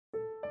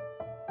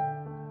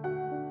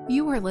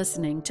You are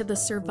listening to the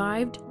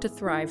Survived to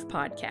Thrive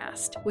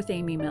podcast with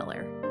Amy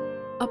Miller,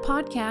 a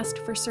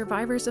podcast for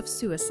survivors of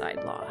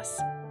suicide loss.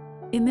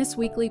 In this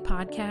weekly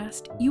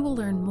podcast, you will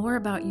learn more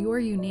about your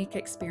unique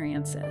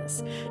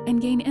experiences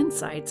and gain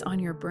insights on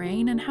your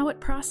brain and how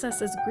it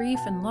processes grief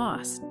and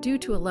loss due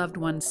to a loved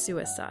one's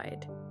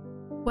suicide.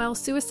 While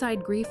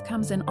suicide grief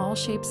comes in all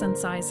shapes and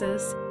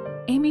sizes,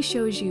 Amy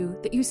shows you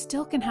that you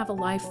still can have a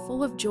life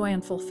full of joy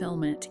and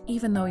fulfillment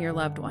even though your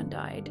loved one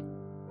died.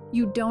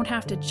 You don't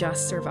have to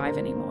just survive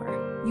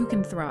anymore. You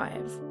can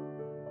thrive.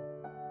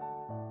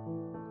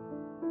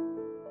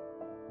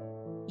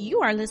 You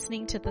are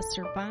listening to the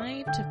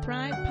Survive to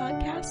Thrive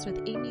podcast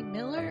with Amy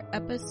Miller,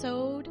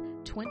 episode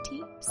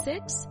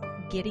 26,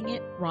 Getting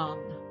It Wrong.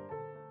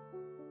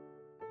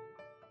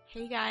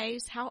 Hey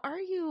guys, how are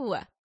you?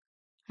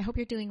 I hope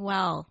you're doing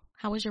well.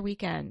 How was your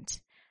weekend?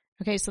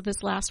 Okay, so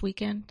this last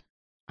weekend,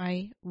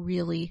 I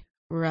really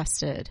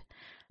rested.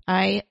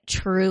 I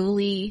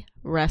truly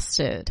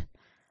rested.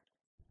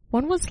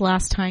 When was the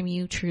last time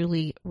you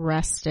truly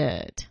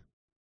rested?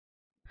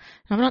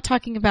 I'm not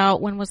talking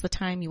about when was the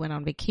time you went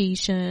on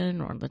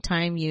vacation or the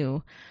time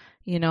you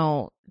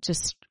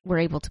just were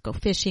able to go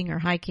fishing or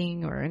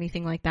hiking or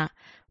anything like that.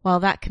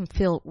 While that can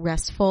feel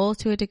restful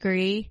to a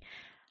degree,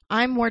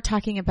 I'm more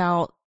talking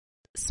about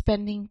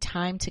spending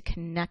time to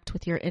connect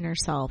with your inner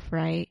self,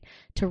 right?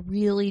 To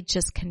really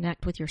just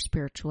connect with your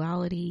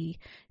spirituality,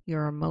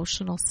 your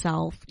emotional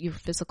self, your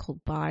physical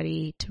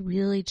body, to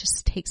really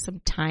just take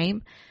some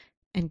time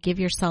and give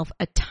yourself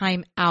a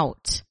time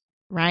out,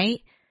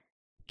 right?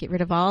 Get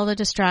rid of all the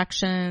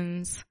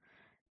distractions,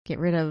 get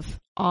rid of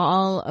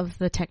all of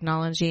the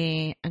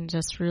technology, and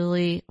just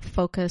really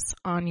focus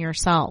on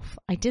yourself.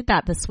 I did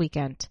that this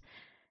weekend.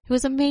 It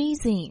was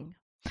amazing.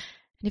 And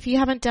if you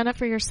haven't done it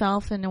for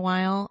yourself in a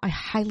while, I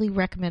highly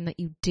recommend that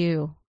you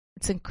do.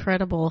 It's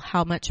incredible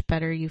how much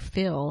better you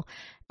feel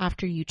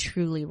after you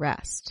truly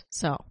rest.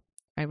 So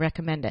I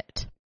recommend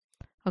it.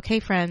 Okay,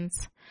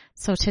 friends.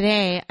 So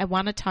today I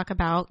want to talk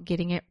about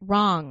getting it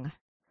wrong,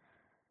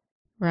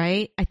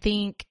 right? I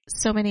think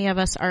so many of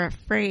us are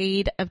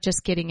afraid of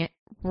just getting it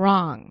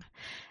wrong.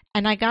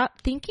 And I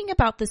got thinking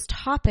about this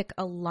topic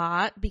a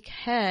lot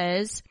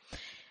because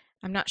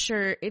I'm not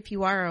sure if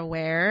you are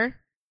aware,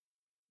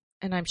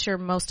 and I'm sure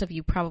most of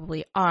you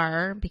probably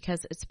are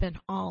because it's been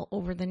all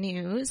over the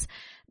news,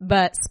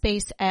 but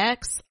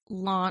SpaceX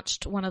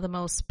launched one of the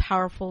most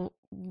powerful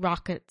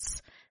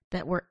rockets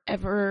that were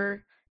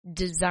ever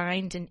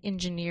designed and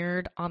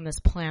engineered on this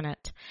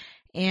planet.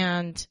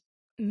 And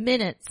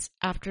minutes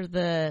after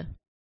the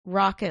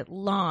rocket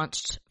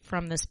launched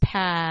from this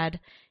pad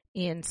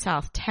in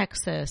South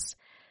Texas,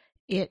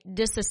 it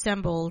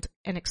disassembled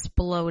and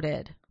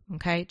exploded.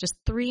 Okay, just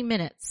 3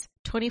 minutes,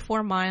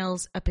 24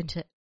 miles up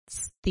into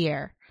the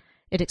air,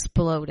 it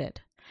exploded.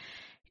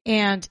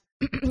 And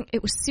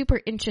it was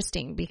super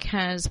interesting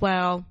because,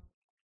 well,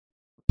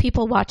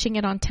 people watching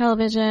it on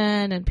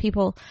television and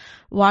people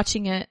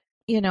watching it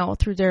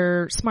through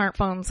their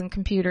smartphones and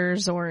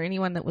computers, or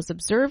anyone that was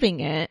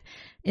observing it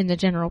in the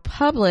general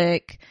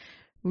public,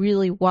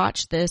 really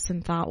watched this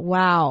and thought,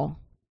 wow,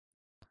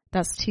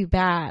 that's too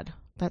bad.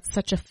 That's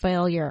such a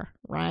failure,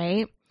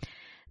 right?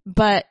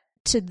 But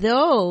to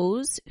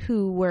those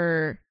who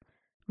were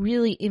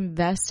really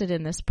invested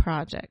in this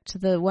project,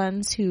 the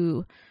ones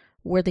who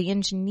were the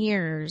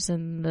engineers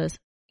and the,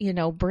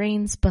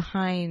 brains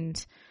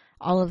behind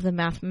all of the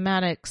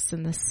mathematics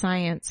and the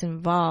science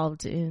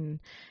involved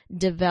in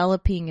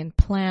developing and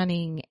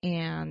planning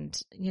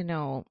and,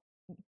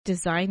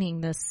 designing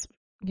this,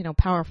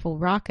 powerful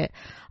rocket,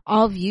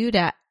 all viewed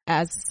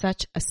as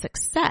such a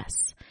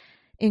success,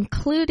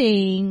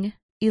 including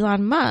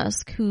Elon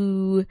Musk,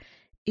 who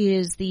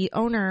is the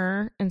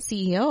owner and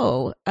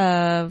CEO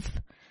of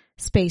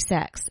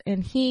SpaceX.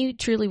 And he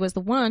truly was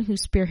the one who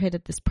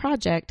spearheaded this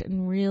project,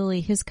 and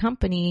really his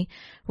company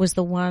was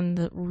the one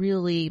that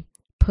really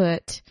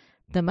put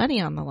the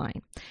money on the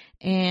line.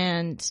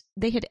 And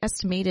they had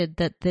estimated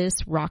that this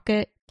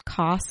rocket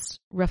cost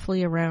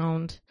roughly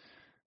around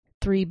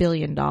 $3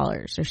 billion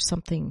or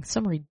something,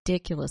 some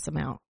ridiculous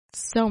amount.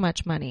 So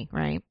much money,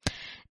 right?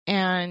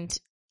 And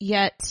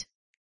yet,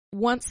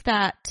 once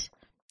that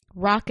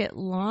rocket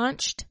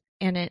launched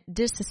and it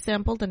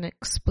disassembled and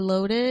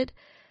exploded,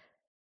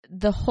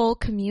 the whole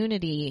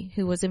community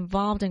who was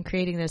involved in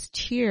creating this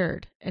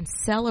cheered and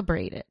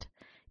celebrated.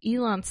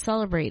 Elon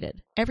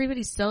celebrated.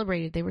 Everybody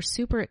celebrated. They were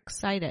super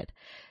excited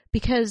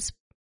because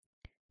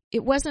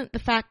it wasn't the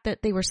fact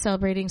that they were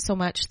celebrating so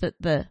much that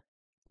the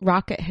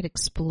rocket had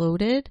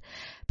exploded,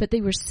 but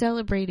they were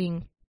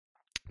celebrating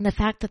the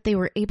fact that they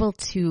were able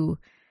to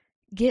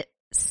get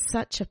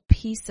such a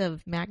piece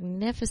of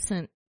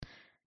magnificent,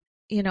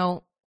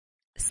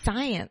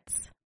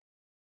 science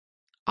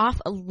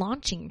off a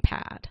launching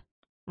pad,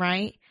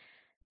 right?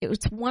 It was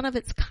one of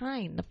its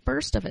kind, the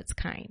first of its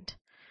kind.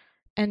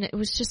 And it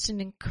was just an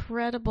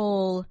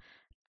incredible,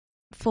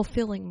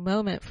 fulfilling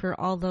moment for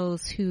all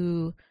those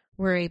who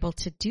were able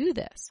to do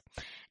this.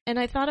 And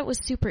I thought it was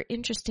super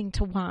interesting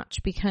to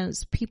watch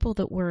because people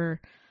that were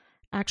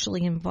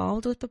actually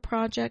involved with the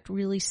project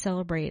really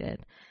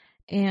celebrated.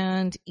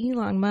 And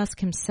Elon Musk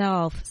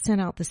himself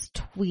sent out this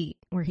tweet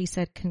where he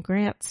said,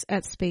 "Congrats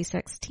at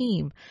SpaceX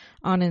team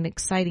on an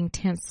exciting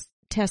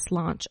test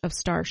launch of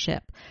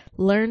Starship.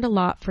 Learned a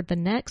lot for the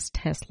next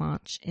test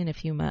launch in a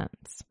few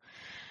months."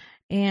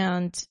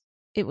 And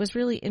it was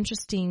really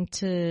interesting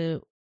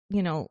to,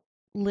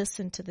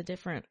 listen to the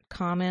different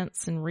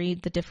comments and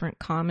read the different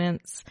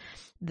comments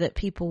that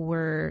people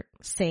were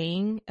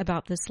saying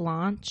about this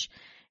launch.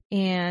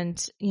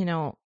 And,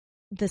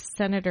 the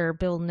Senator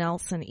Bill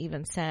Nelson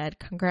even said,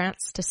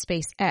 "Congrats to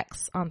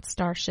SpaceX on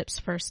Starship's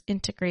first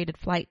integrated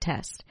flight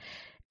test.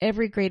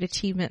 Every great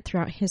achievement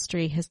throughout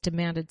history has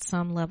demanded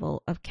some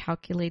level of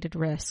calculated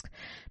risk,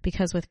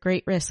 because with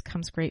great risk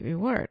comes great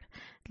reward.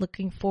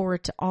 Looking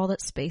forward to all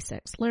that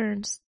SpaceX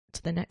learns,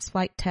 to the next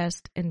flight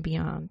test and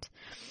beyond."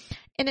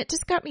 And it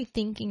just got me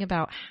thinking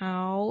about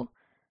how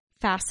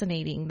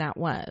fascinating that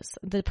was.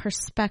 The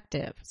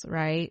perspectives,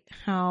 right?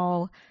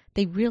 How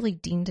they really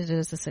deemed it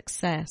as a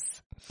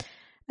success.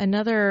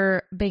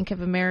 Another Bank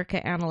of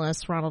America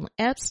analyst, Ronald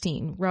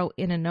Epstein, wrote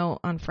in a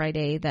note on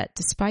Friday that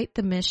despite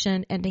the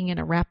mission ending in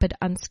a rapid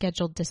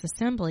unscheduled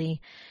disassembly,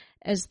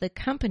 as the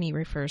company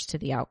refers to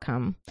the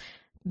outcome,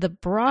 the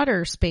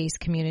broader space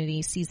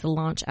community sees the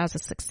launch as a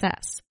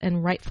success,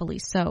 and rightfully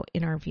so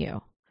in our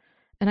view.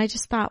 And I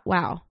just thought,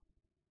 wow,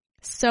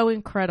 so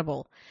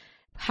incredible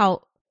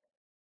how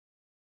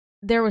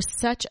there was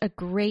such a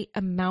great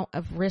amount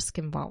of risk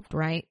involved,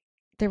 right?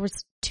 There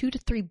was $2 to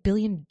 $3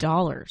 billion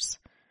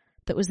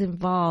that was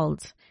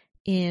involved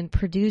in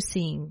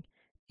producing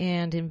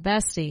and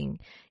investing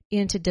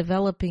into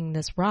developing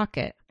this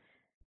rocket.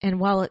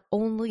 And while it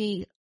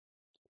only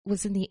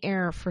was in the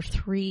air for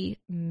 3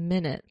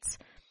 minutes,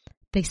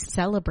 they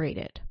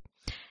celebrated.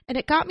 And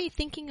it got me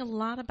thinking a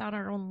lot about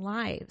our own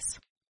lives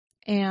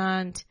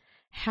and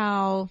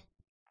how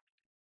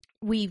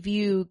we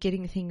view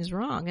getting things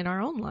wrong in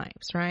our own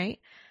lives, right?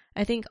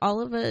 I think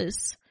all of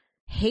us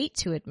hate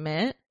to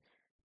admit,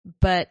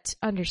 but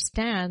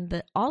understand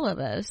that all of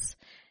us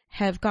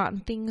have gotten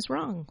things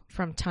wrong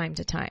from time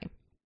to time.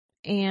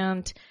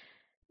 And,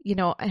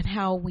 and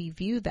how we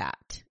view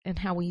that, and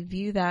how we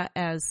view that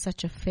as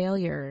such a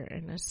failure,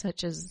 and as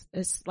such as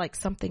it's like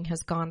something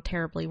has gone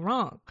terribly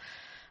wrong.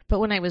 But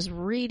when I was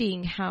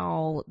reading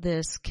how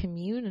this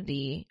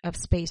community of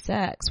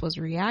SpaceX was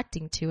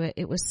reacting to it,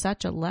 it was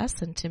such a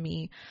lesson to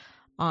me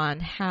on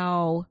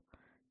how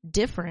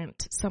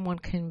different someone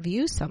can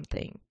view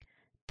something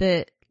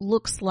that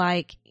looks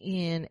like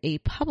in a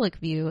public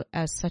view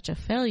as such a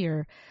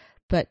failure,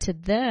 but to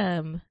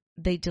them,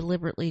 they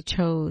deliberately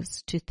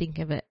chose to think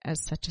of it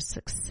as such a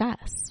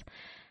success.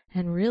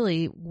 And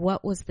really,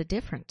 what was the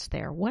difference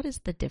there? What is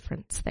the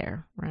difference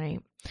there,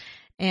 right?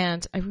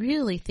 And I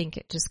really think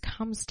it just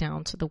comes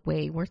down to the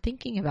way we're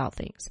thinking about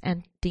things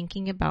and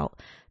thinking about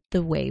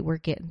the way we're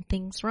getting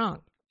things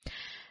wrong.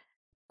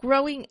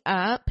 Growing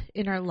up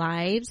in our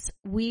lives,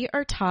 we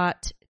are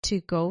taught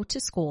to go to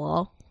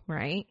school,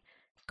 right?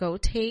 Go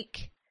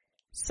take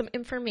some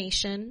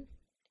information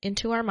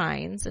into our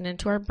minds and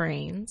into our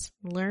brains,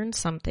 learn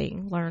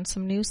something, learn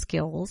some new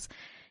skills,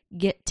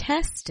 get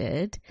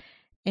tested,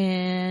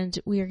 and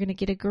we are going to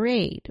get a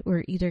grade.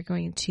 We're either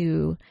going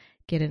to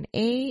get an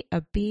A,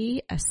 a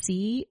B, a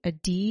C, a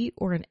D,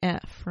 or an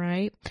F,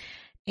 right?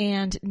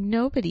 And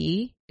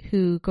nobody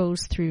who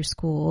goes through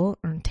school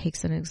or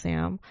takes an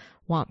exam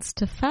wants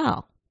to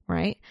fail,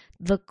 right?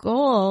 The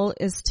goal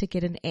is to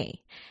get an A,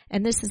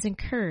 and this is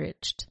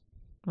encouraged,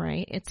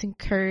 right? It's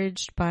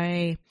encouraged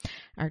by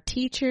our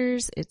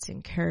teachers. It's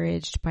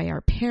encouraged by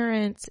our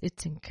parents.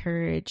 It's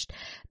encouraged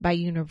by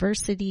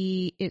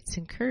university. It's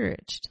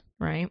encouraged,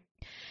 right?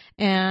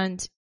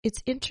 And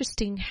it's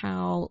interesting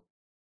how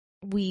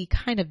we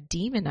kind of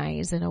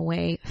demonize, in a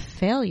way,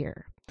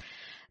 failure.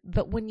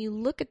 But when you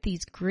look at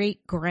these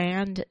great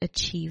grand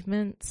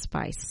achievements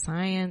by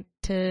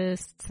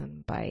scientists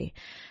and by,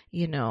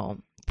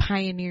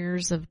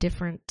 pioneers of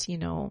different,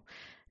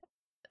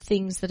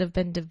 things that have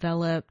been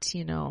developed,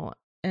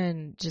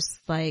 and just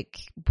like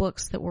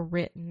books that were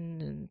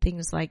written and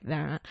things like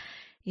that,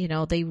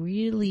 they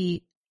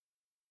really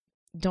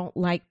don't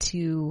like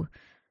to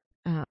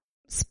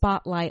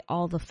spotlight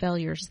all the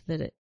failures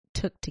that it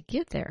took to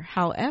get there.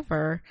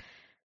 However,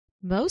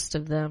 most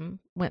of them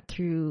went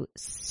through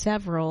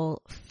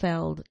several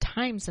failed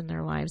times in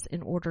their lives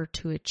in order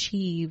to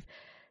achieve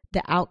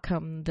the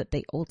outcome that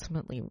they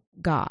ultimately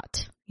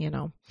got,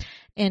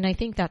 And I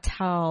think that's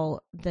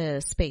how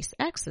the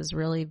SpaceX is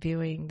really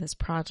viewing this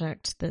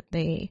project that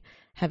they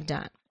have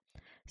done.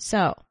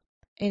 So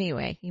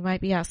anyway, you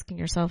might be asking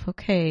yourself,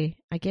 okay,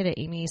 I get it,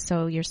 Amy.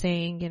 So you're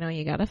saying,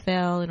 you got to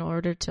fail in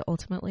order to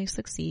ultimately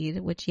succeed,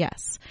 which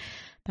yes,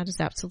 that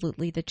is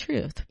absolutely the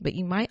truth. But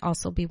you might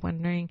also be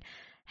wondering,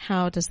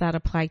 how does that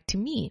apply to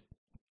me?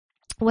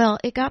 Well,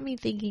 it got me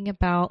thinking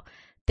about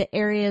the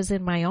areas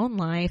in my own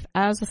life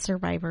as a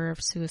survivor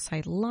of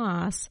suicide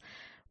loss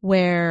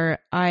where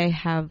I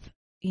have,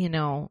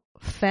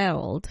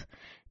 failed,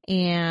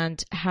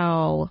 and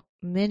how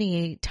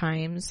many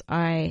times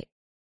I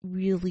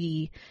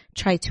really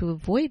try to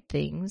avoid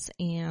things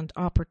and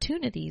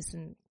opportunities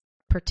in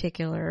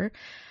particular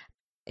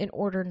in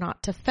order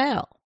not to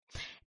fail.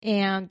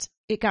 And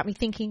it got me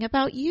thinking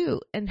about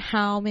you and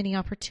how many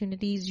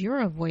opportunities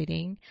you're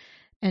avoiding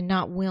and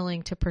not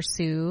willing to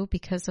pursue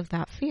because of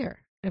that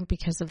fear and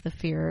because of the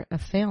fear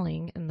of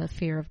failing and the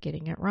fear of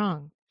getting it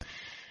wrong.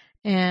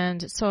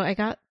 And so I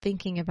got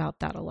thinking about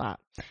that a lot.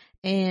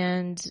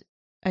 And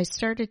I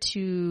started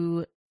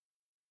to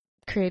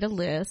create a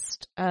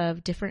list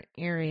of different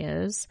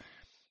areas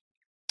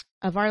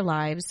of our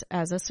lives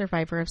as a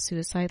survivor of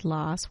suicide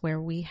loss where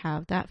we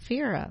have that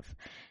fear of,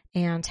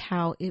 and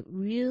how it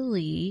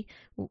really,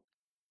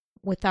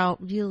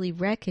 without really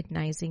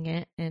recognizing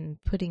it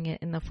and putting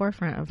it in the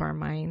forefront of our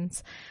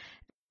minds,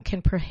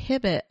 can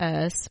prohibit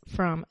us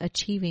from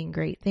achieving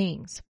great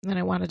things. And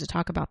I wanted to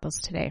talk about those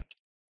today.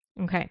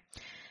 Okay.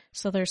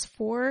 So there's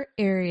 4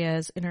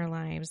 areas in our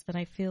lives that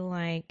I feel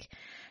like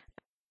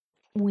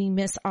we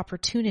miss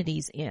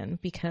opportunities in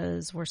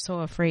because we're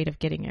so afraid of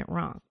getting it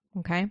wrong.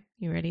 Okay.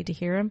 You ready to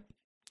hear them?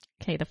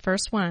 Okay. The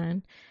first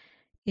one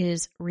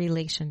is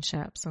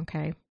relationships.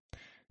 Okay.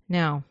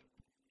 Now,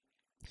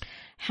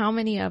 how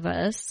many of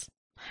us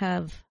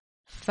have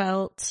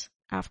felt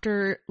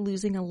after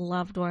losing a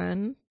loved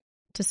one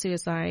to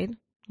suicide,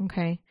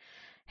 okay,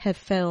 have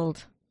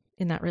failed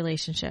in that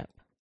relationship?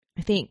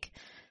 I think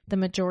the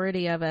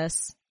majority of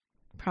us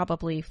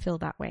probably feel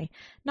that way.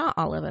 Not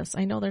all of us.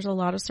 I know there's a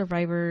lot of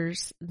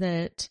survivors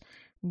that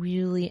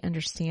really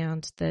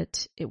understand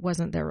that it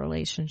wasn't their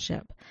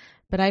relationship.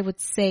 But I would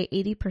say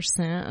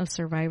 80% of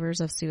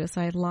survivors of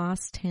suicide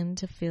loss tend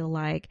to feel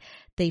like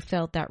they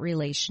felt that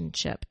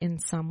relationship in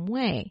some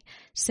way,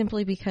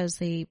 simply because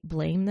they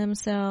blame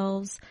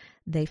themselves,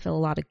 they feel a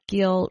lot of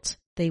guilt,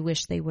 they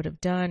wish they would have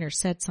done or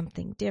said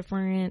something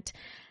different.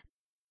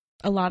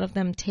 A lot of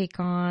them take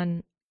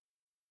on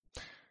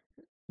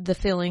the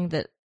feeling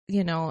that,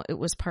 it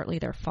was partly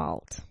their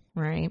fault,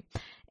 right?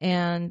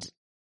 And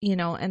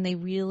and they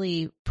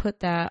really put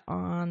that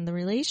on the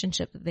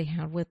relationship that they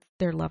had with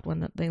their loved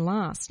one that they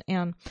lost.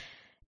 And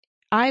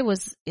I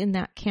was in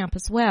that camp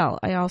as well.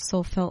 I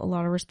also felt a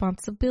lot of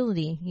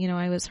responsibility.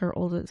 I was her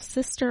oldest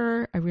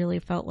sister. I really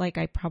felt like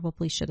I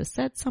probably should have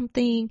said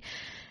something.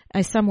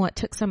 I somewhat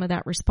took some of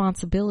that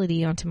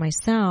responsibility onto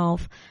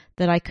myself,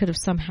 that I could have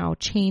somehow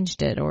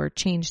changed it or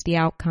changed the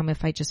outcome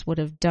if I just would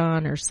have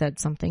done or said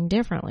something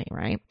differently,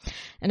 right?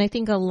 And I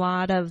think a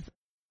lot of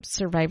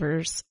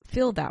survivors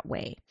feel that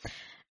way.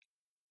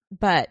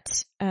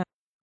 But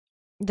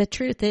the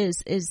truth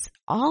is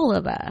all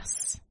of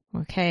us,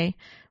 okay,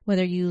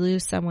 whether you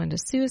lose someone to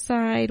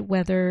suicide,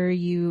 whether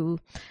you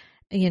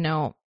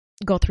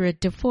go through a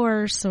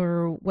divorce,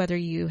 or whether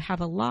you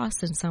have a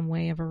loss in some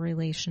way of a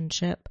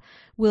relationship,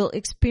 will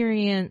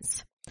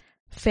experience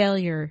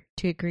failure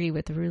to agree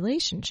with the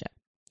relationship.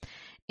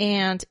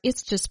 And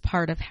it's just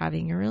part of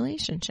having a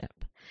relationship.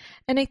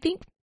 And I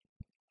think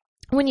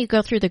when you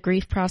go through the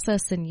grief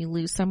process and you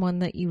lose someone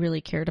that you really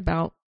cared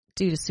about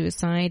due to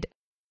suicide,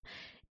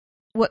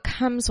 what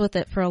comes with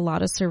it for a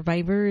lot of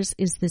survivors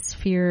is this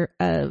fear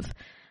of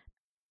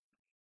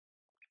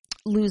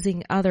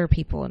losing other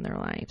people in their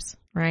lives,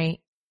 right?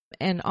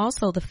 And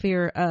also the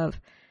fear of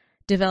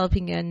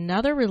developing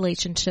another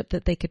relationship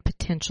that they could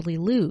potentially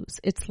lose.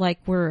 It's like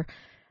we're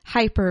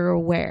hyper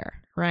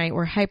aware, right?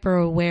 We're hyper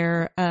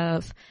aware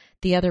of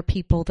the other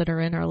people that are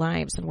in our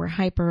lives, and we're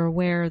hyper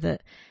aware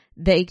that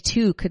they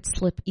too could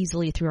slip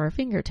easily through our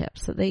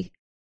fingertips, that they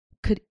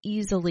could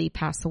easily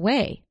pass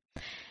away.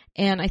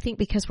 And I think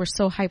because we're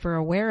so hyper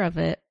aware of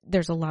it,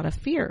 there's a lot of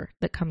fear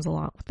that comes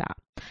along with that.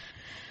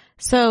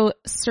 So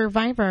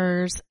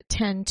survivors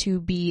tend to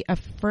be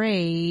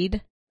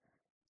afraid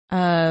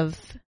of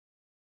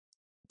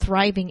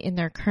thriving in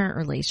their current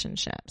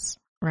relationships,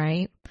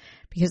 right?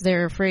 Because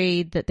they're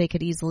afraid that they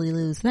could easily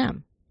lose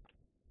them.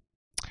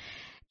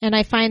 And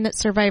I find that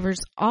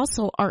survivors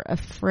also are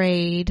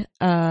afraid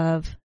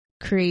of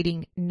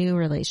creating new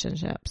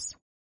relationships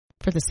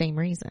for the same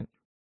reason.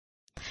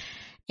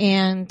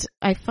 And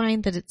I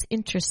find that it's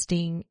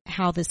interesting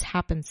how this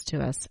happens to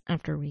us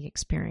after we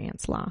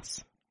experience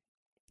loss.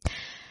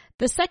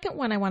 The second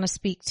one I want to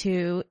speak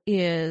to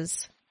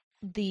is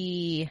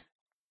the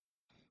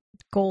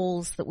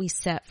goals that we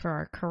set for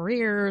our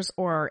careers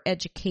or our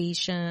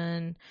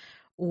education,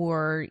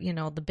 or,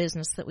 the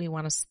business that we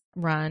want to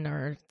run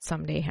or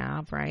someday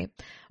have, right?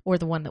 Or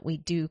the one that we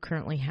do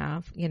currently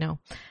have,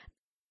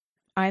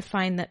 I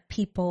find that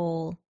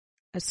people,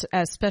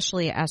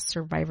 especially as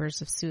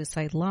survivors of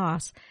suicide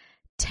loss,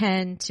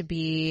 tend to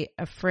be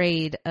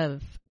afraid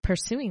of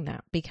pursuing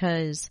that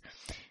because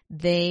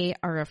they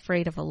are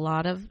afraid of a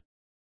lot of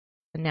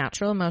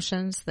natural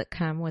emotions that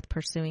come with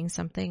pursuing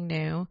something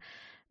new,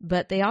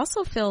 but they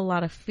also feel a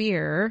lot of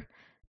fear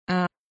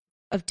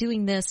of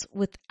doing this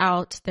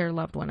without their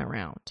loved one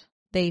around.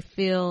 They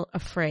feel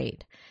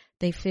afraid.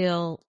 They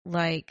feel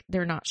like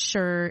they're not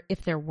sure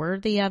if they're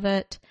worthy of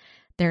it.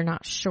 They're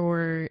not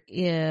sure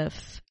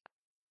if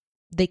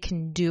they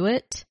can do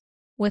it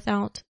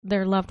without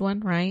their loved one,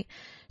 right?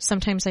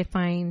 Sometimes I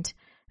find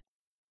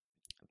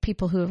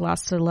people who have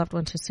lost a loved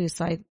one to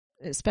suicide,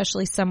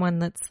 especially someone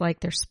that's like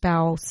their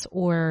spouse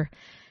or,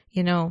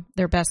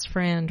 their best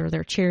friend or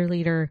their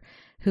cheerleader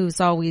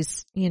who's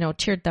always,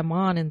 cheered them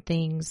on and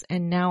things.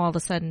 And now all of a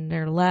sudden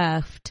they're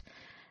left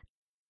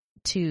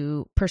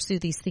to pursue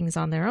these things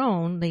on their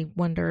own. They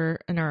wonder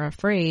and are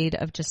afraid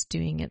of just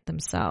doing it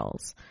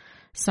themselves.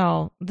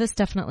 So this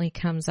definitely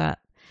comes up.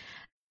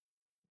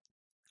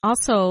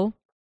 Also,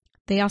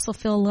 they also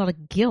feel a lot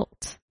of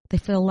guilt. They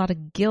feel a lot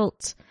of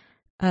guilt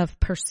of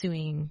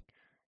pursuing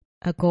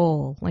a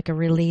goal, like a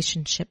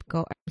relationship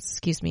goal,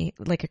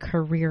 like a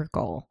career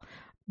goal,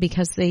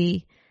 because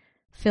they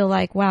feel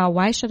like, wow,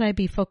 why should I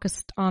be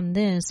focused on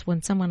this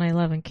when someone I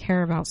love and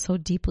care about so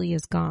deeply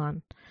is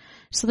gone?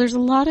 So there's a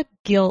lot of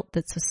guilt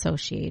that's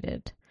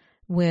associated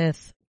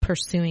with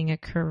pursuing a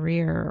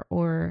career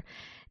or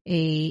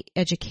a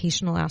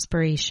educational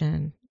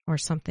aspiration or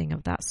something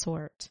of that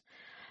sort.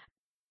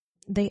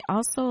 They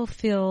also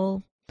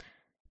feel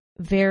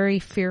very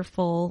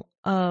fearful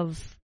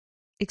of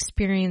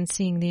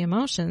experiencing the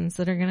emotions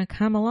that are going to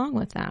come along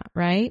with that,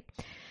 right?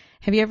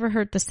 Have you ever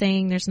heard the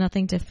saying, there's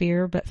nothing to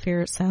fear but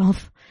fear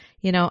itself?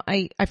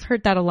 I've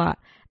heard that a lot,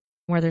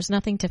 where there's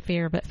nothing to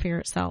fear but fear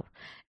itself.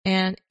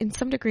 And in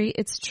some degree,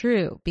 it's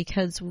true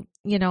because,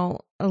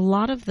 a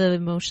lot of the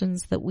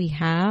emotions that we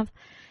have,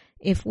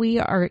 if we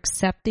are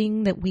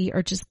accepting that we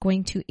are just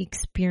going to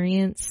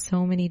experience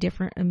so many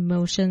different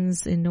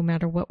emotions and no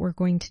matter what we're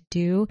going to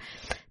do,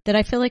 that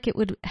I feel like it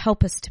would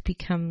help us to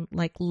become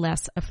like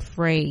less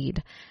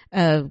afraid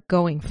of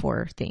going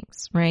for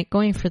things, right?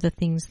 Going for the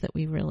things that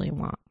we really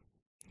want.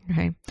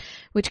 Okay.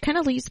 Which kind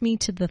of leads me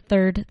to the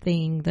third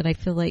thing that I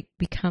feel like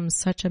becomes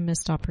such a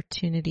missed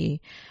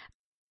opportunity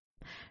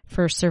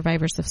for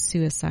survivors of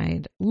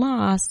suicide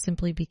loss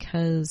simply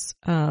because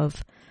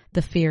of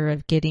the fear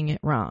of getting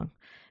it wrong.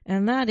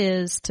 And that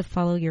is to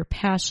follow your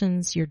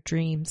passions, your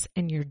dreams,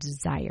 and your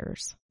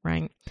desires,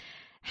 right?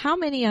 How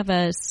many of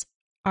us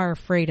are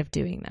afraid of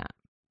doing that,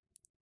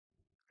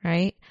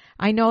 right?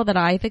 I know that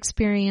I've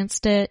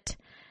experienced it.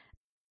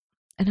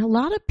 And a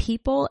lot of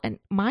people, and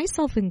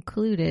myself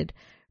included,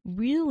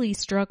 really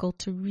struggle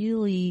to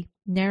really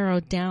narrow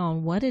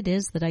down what it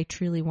is that I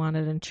truly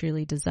wanted and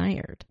truly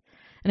desired.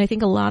 And I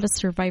think a lot of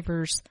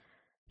survivors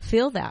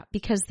feel that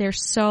because they're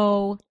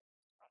so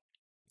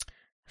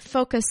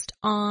focused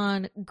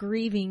on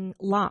grieving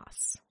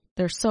loss.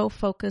 They're so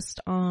focused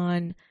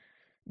on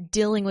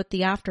dealing with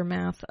the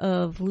aftermath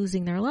of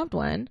losing their loved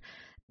one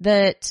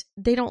that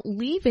they don't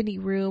leave any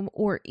room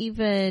or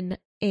even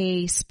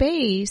a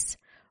space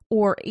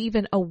or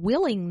even a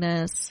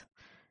willingness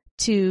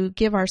to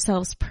give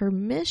ourselves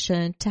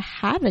permission to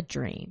have a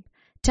dream,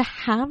 to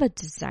have a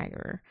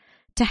desire,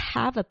 to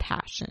have a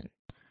passion.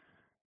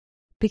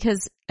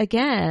 Because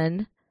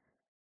again,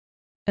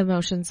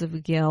 emotions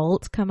of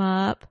guilt come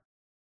up,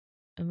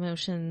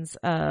 emotions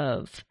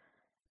of,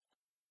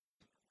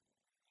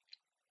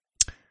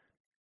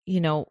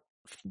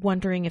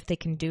 wondering if they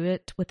can do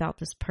it without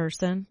this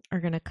person are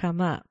going to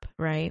come up,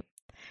 right?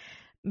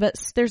 But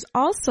there's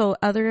also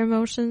other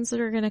emotions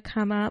that are going to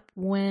come up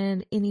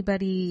when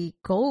anybody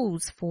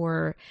goes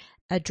for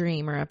a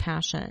dream or a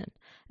passion.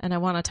 And I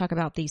want to talk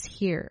about these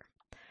here.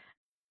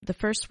 The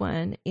first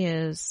one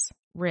is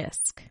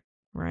risk,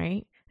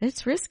 right?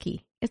 It's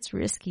risky. It's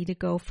risky to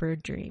go for a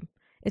dream.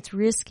 It's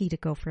risky to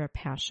go for a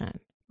passion,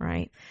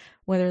 right?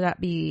 Whether that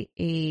be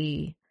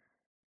a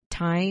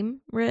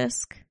time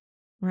risk,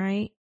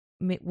 right?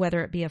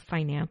 Whether it be a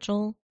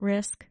financial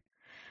risk.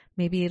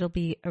 Maybe it'll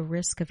be a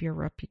risk of your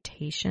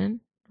reputation,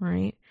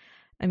 right?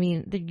 I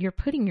mean, you're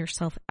putting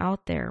yourself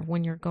out there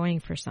when you're going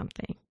for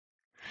something.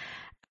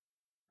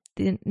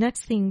 The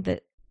next thing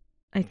that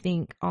I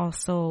think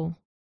also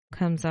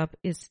comes up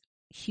is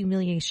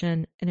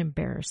humiliation and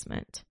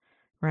embarrassment,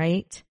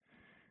 right?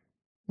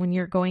 When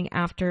you're going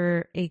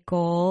after a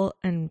goal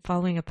and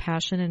following a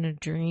passion and a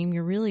dream,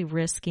 you're really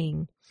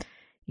risking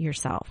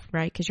yourself,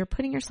 right? Because you're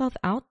putting yourself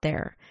out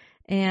there.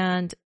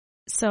 And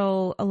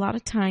so a lot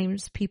of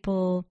times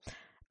people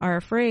are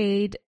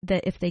afraid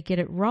that if they get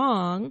it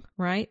wrong,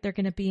 right, they're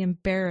going to be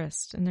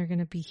embarrassed and they're going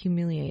to be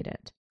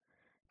humiliated,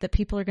 that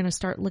people are going to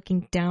start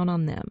looking down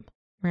on them,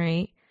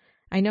 right?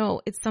 I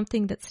know it's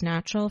something that's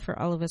natural for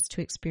all of us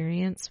to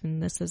experience when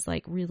this is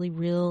like really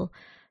real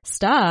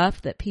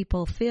stuff that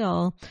people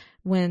feel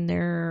when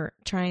they're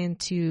trying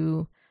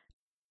to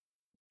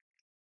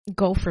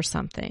go for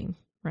something,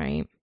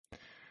 right?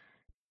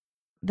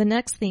 The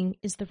next thing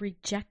is the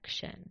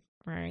rejection,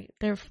 right?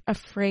 They're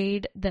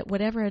afraid that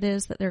whatever it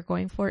is that they're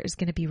going for is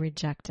going to be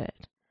rejected,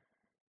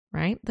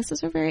 right? This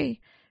is a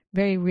very,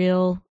 very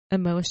real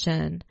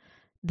emotion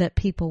that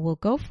people will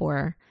go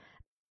for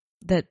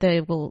that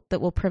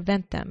will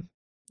prevent them,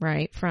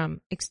 right,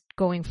 from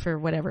going for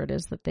whatever it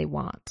is that they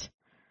want.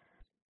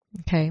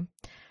 Okay.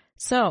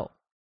 So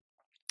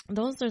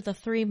those are the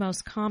three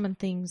most common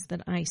things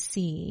that I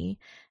see.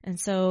 And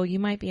so you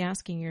might be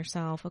asking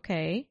yourself,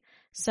 okay,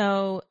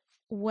 so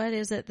what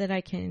is it that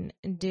I can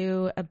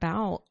do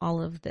about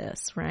all of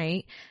this,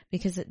 right?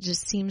 Because it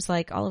just seems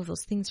like all of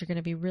those things are going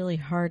to be really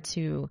hard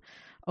to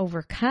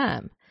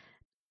overcome.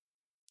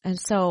 And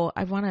so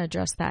I want to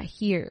address that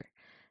here.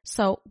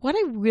 So what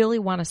I really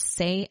want to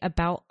say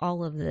about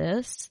all of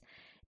this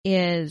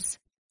is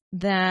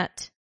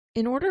that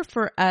in order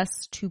for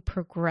us to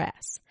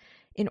progress,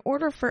 in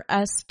order for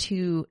us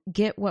to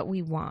get what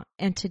we want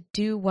and to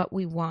do what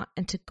we want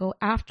and to go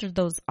after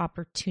those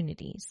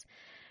opportunities,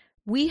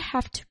 we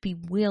have to be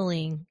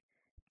willing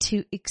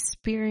to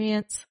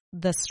experience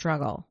the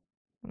struggle,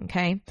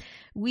 okay?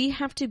 We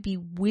have to be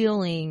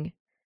willing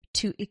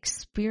to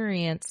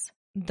experience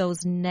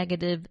those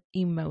negative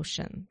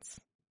emotions,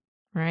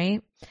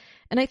 right?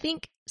 And I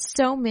think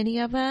so many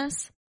of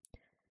us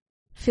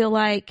feel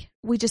like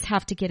we just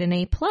have to get an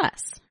A+,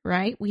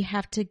 right? We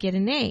have to get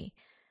an A,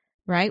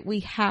 right?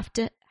 We have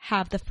to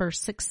have the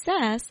first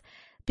success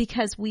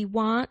because we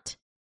want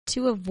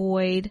to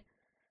avoid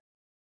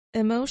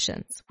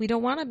emotions. We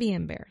don't want to be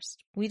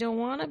embarrassed. We don't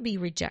want to be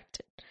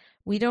rejected.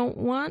 We don't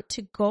want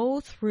to go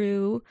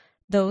through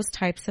those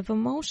types of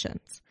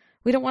emotions.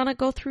 We don't want to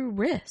go through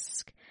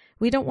risk.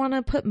 We don't want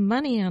to put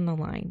money on the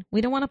line.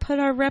 We don't want to put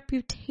our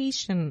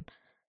reputation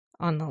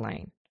on the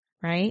line,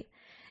 right?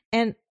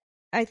 And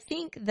I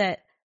think that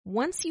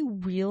once you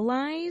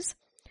realize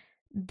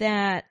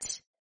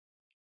that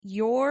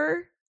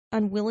your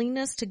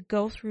unwillingness to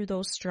go through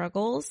those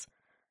struggles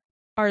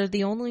are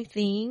the only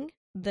thing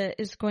that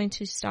is going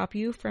to stop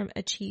you from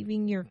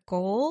achieving your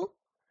goal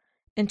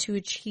and to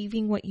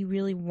achieving what you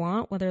really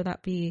want, whether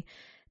that be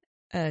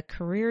a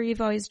career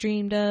you've always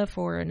dreamed of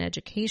or an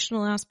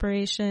educational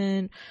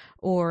aspiration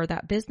or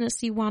that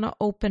business you want to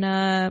open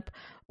up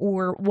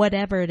or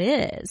whatever it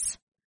is,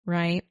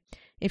 right?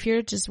 If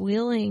you're just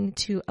willing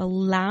to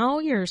allow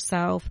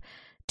yourself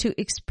to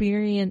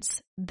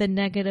experience the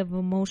negative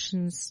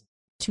emotions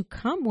to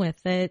come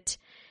with it,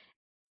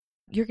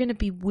 you're going to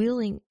be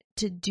willing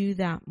to do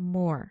that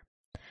more.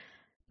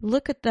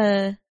 Look at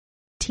the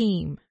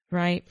team,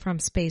 right, from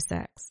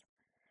SpaceX.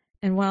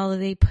 And while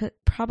they put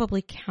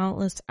probably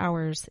countless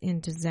hours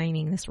in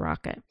designing this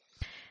rocket,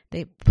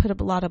 they put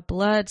up a lot of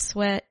blood,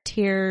 sweat,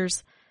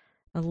 tears,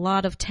 a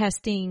lot of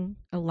testing,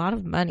 a lot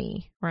of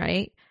money,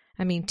 right?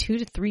 I mean, $2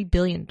 to $3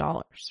 billion,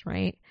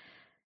 right?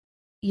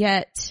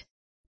 Yet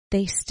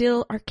they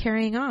still are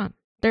carrying on.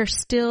 They're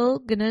still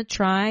going to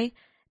try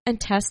and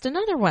test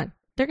another one.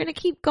 They're going to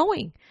keep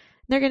going.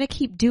 They're going to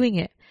keep doing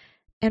it.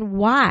 And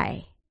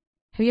why?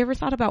 Have you ever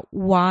thought about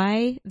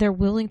why they're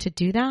willing to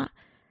do that?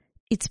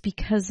 It's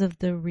because of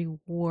the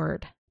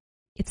reward.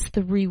 It's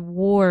the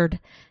reward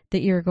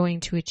that you're going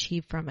to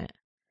achieve from it.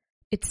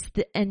 It's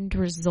the end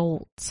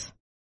result.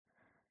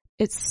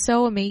 It's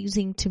so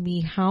amazing to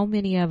me how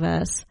many of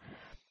us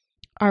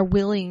are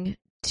willing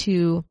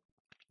to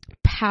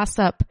pass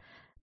up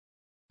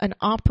an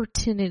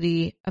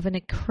opportunity of an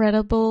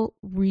incredible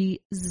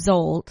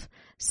result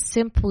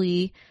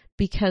simply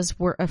because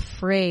we're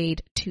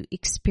afraid to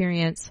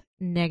experience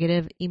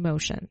negative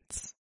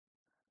emotions.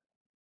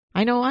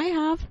 I know I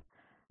have.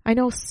 I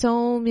know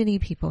so many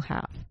people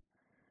have.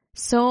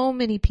 So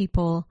many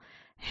people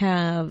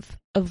have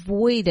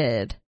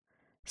avoided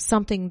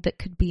something that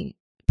could be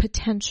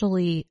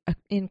potentially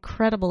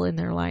incredible in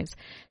their lives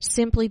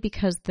simply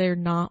because they're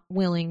not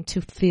willing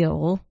to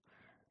feel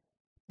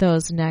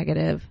those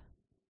negative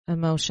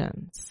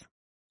emotions.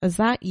 Is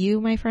that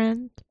you, my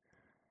friend?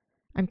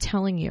 I'm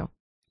telling you.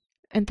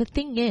 And the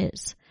thing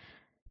is,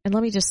 and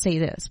let me just say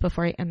this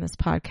before I end this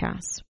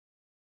podcast.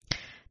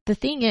 The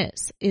thing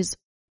is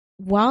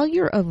while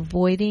you're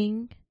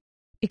avoiding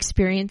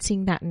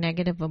experiencing that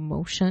negative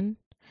emotion,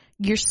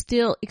 you're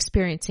still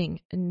experiencing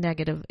a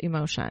negative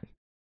emotion.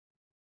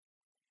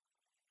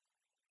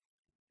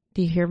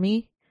 Do you hear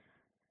me?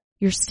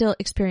 You're still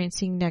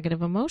experiencing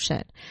negative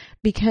emotion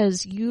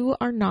because you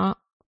are not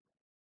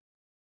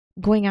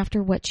going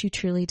after what you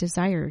truly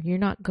desire. You're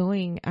not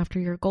going after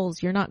your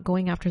goals. You're not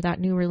going after that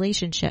new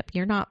relationship.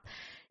 You're not,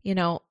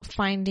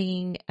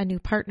 finding a new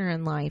partner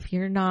in life.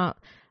 You're not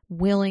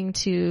willing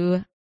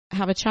to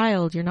have a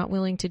child. You're not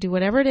willing to do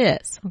whatever it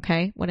is,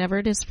 okay? Whatever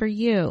it is for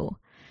you.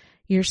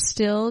 You're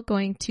still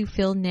going to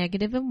feel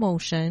negative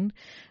emotion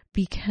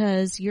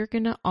because you're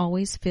going to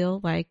always feel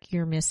like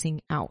you're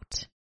missing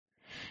out.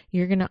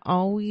 You're going to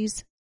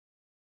always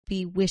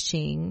be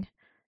wishing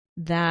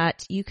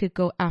that you could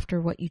go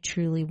after what you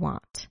truly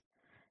want.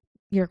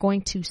 You're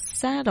going to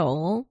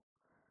settle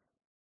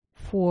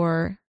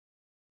for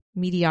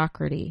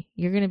mediocrity.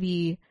 You're going to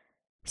be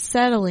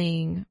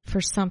settling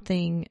for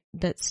something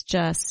that's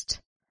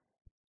just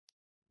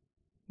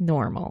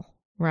normal,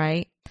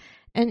 right?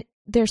 And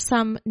there's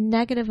some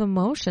negative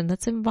emotion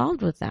that's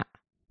involved with that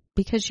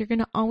because you're going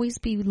to always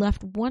be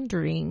left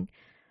wondering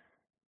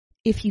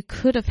if you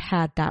could have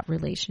had that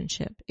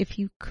relationship, if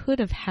you could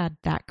have had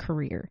that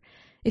career,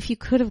 if you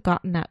could have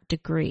gotten that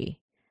degree,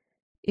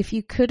 if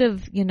you could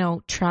have,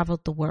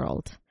 traveled the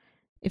world,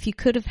 if you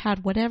could have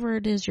had whatever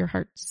it is your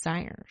heart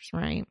desires,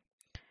 right?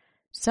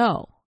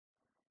 So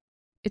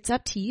it's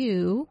up to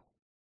you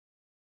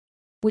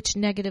which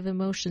negative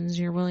emotions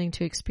you're willing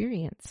to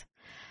experience.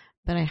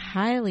 But I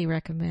highly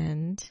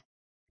recommend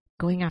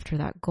going after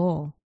that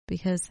goal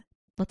because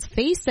let's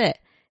face it,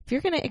 if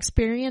you're going to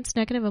experience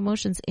negative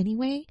emotions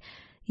anyway,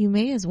 you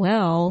may as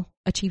well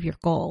achieve your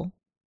goal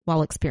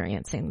while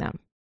experiencing them.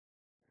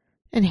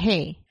 And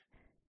hey,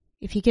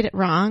 if you get it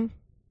wrong,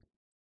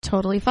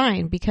 totally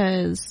fine,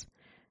 because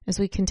as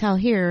we can tell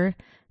here,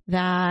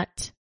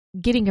 that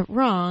getting it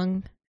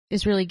wrong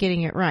is really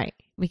getting it right,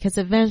 because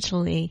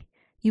eventually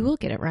you will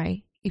get it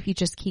right if you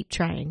just keep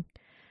trying.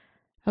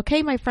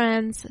 Okay, my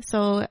friends,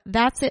 so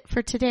that's it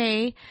for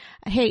today.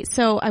 Hey,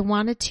 so I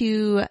wanted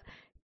to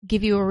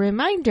give you a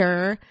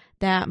reminder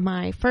that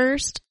my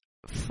first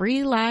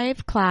free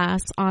live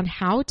class on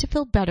how to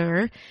feel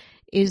better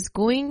is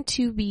going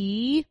to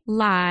be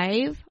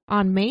live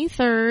on May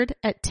 3rd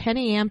at 10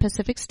 a.m.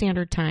 Pacific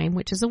Standard Time,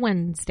 which is a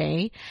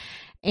Wednesday.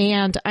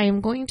 And I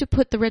am going to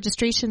put the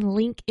registration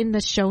link in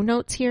the show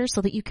notes here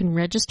so that you can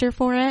register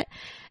for it.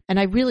 And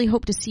I really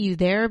hope to see you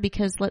there,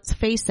 because let's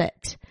face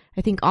it,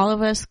 I think all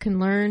of us can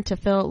learn to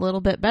feel a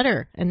little bit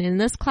better. And in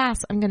this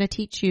class, I'm going to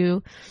teach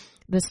you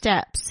the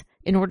steps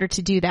in order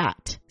to do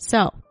that.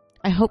 So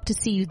I hope to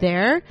see you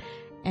there.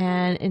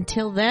 And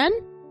until then,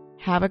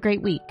 have a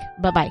great week.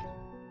 Bye-bye.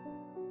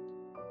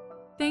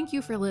 Thank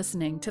you for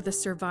listening to the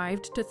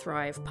Survived to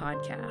Thrive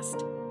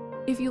podcast.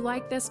 If you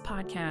like this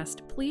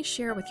podcast, please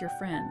share with your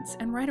friends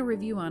and write a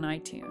review on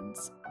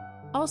iTunes.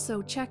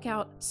 Also, check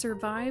out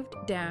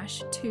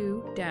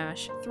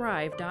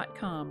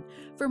survived-to-thrive.com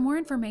for more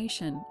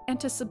information and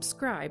to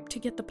subscribe to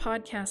get the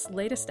podcast's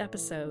latest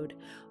episode,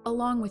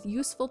 along with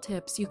useful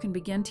tips you can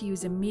begin to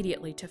use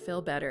immediately to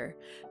feel better,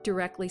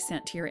 directly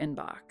sent to your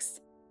inbox.